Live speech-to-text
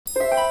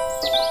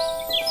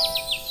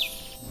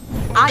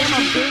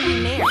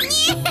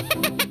here.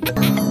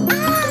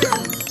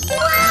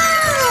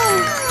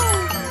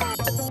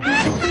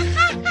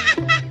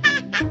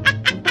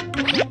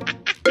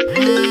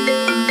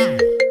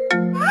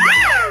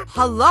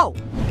 Hello.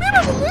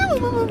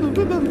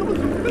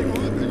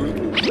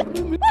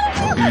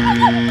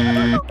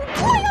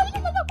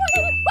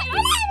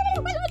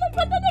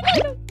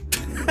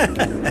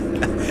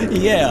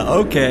 Yeah,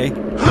 okay.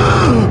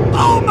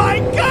 Oh my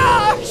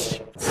gosh!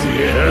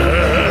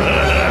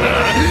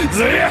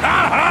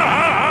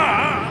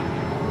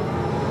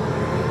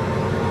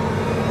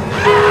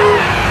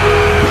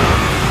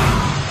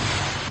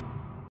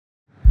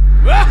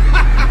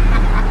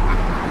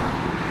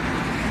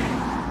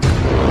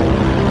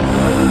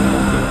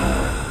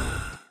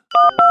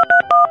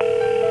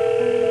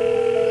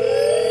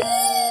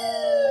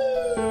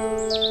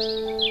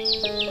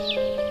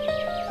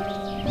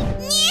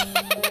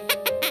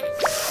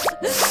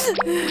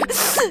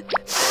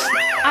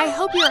 I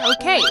hope you're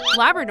okay,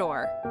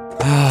 Labrador.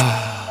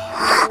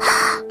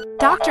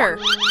 Doctor,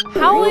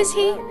 how is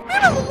he?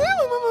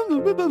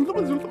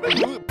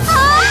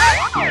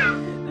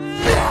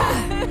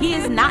 He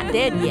is not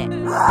dead yet.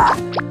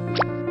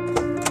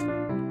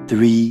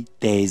 3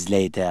 days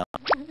later.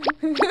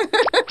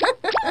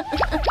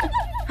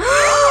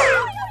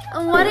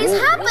 What is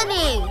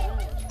happening?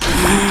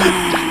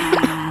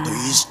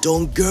 Please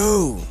don't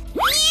go.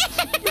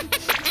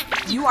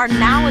 You are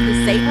now a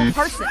disabled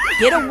person.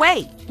 Get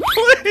away.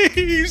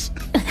 Please.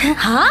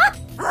 Huh?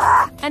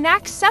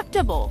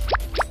 Unacceptable.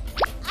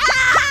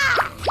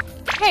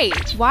 Hey,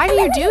 why do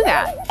you do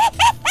that?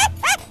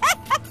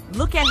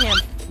 Look at him.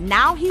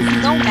 Now he's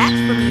no match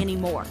for me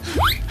anymore.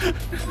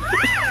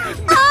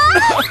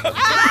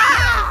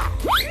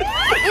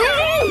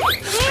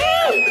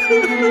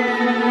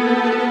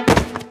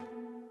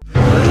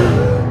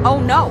 Oh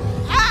no.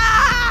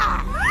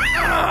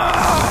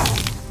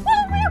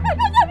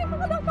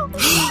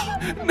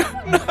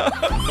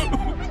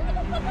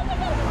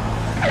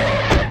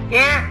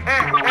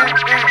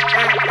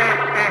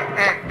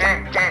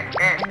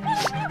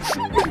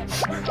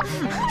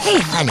 Hey,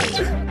 honey.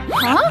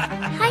 Huh?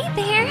 Hi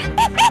there.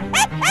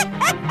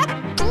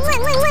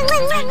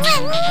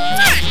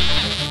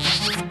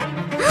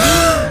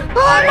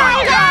 Oh my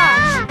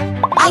gosh!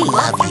 I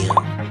love you.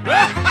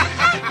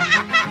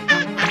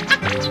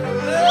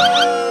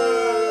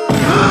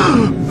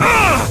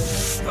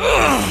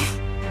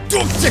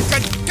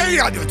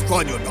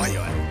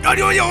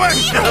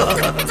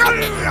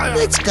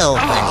 Let's go,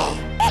 honey.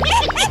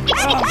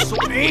 I'm so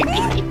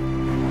angry.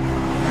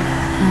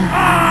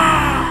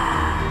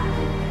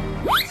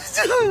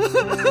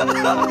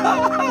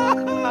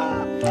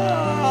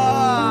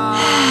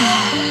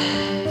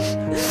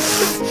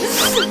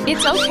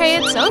 It's okay,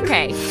 it's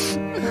okay.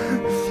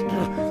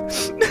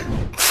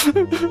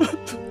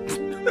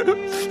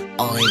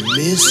 I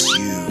miss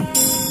you.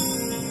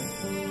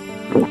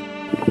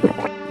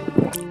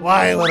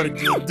 Why would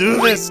you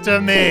do this to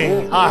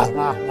me? Ha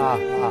ha ha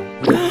ha.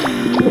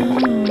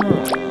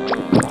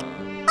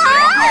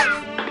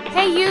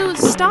 Hey, you,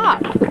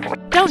 stop.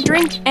 Don't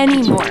drink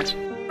anymore.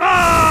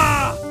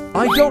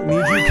 I don't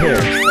need you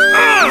care.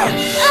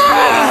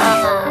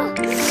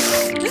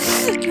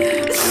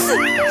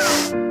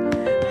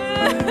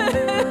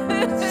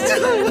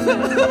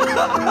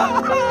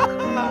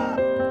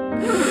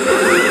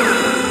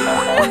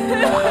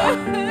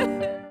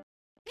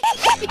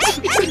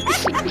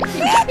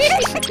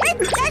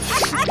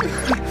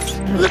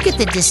 Look at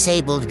the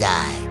disabled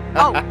guy.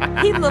 Oh,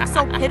 he looks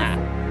so pitiful.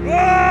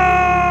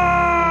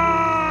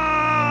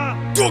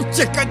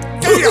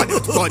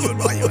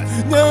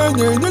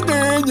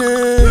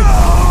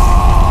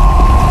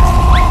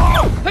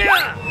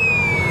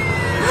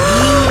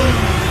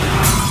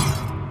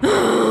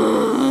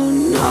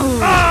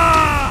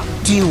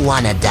 Do you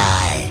want to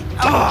die?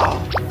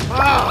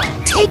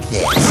 Take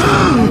this.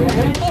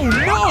 Oh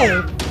no!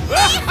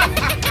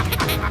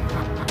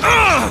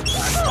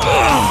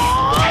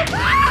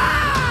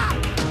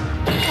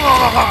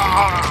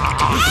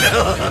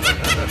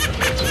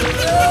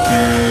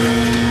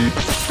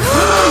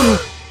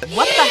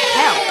 What the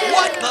hell?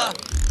 What the?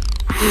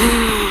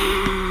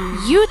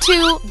 You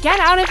two, get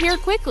out of here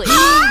quickly.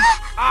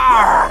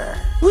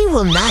 We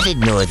will not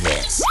ignore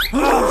this.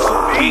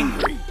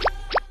 Angry.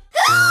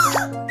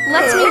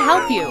 Let me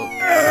help you.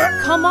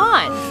 Come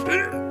on.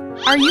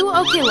 Are you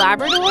okay,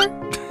 Labrador?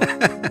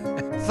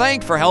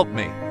 Thanks for helping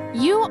me.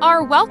 You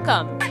are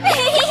welcome.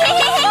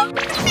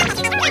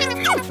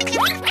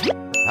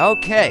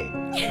 Okay.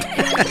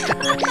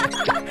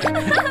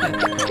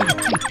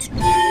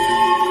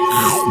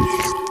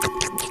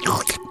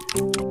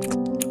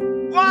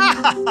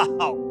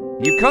 Wow!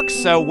 You cook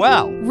so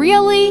well.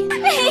 Really?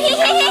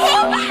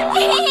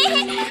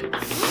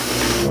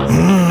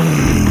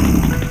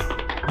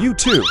 You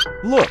too.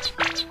 Look.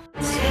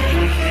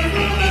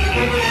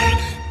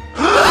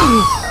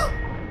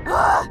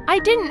 I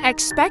didn't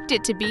expect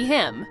it to be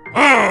him.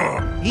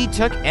 He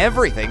took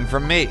everything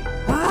from me.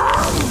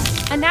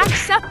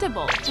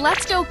 Unacceptable.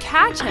 Let's go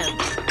catch him.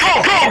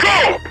 Go, go,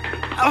 go!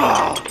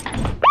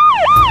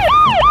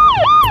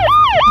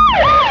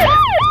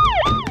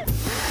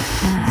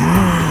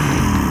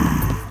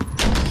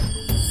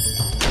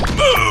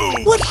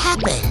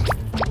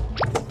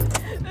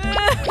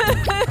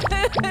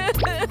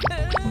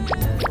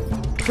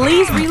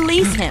 Please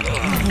release him.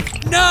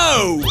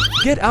 No!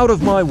 Get out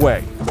of my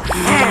way.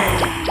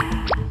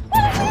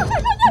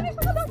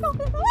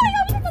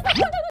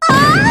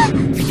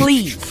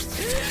 Please.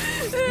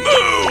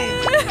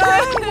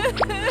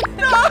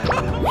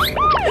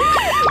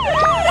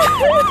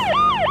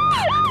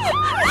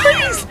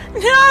 Please,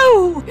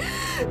 no!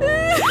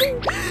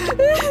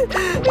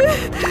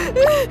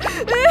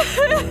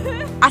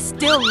 I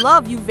still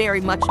love you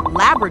very much,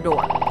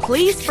 Labrador.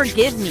 Please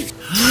forgive me.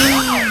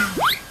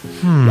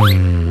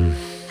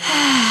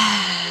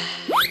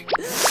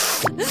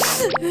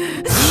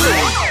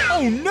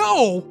 Oh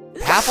no!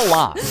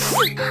 Papillon.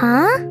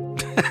 Huh?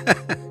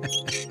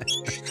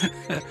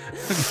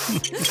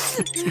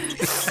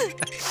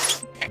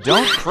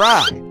 Don't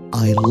cry.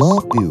 I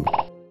love you.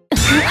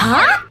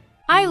 Huh?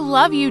 I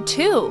love you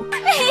too.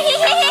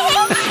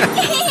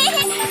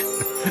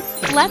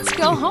 Let's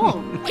go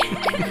home.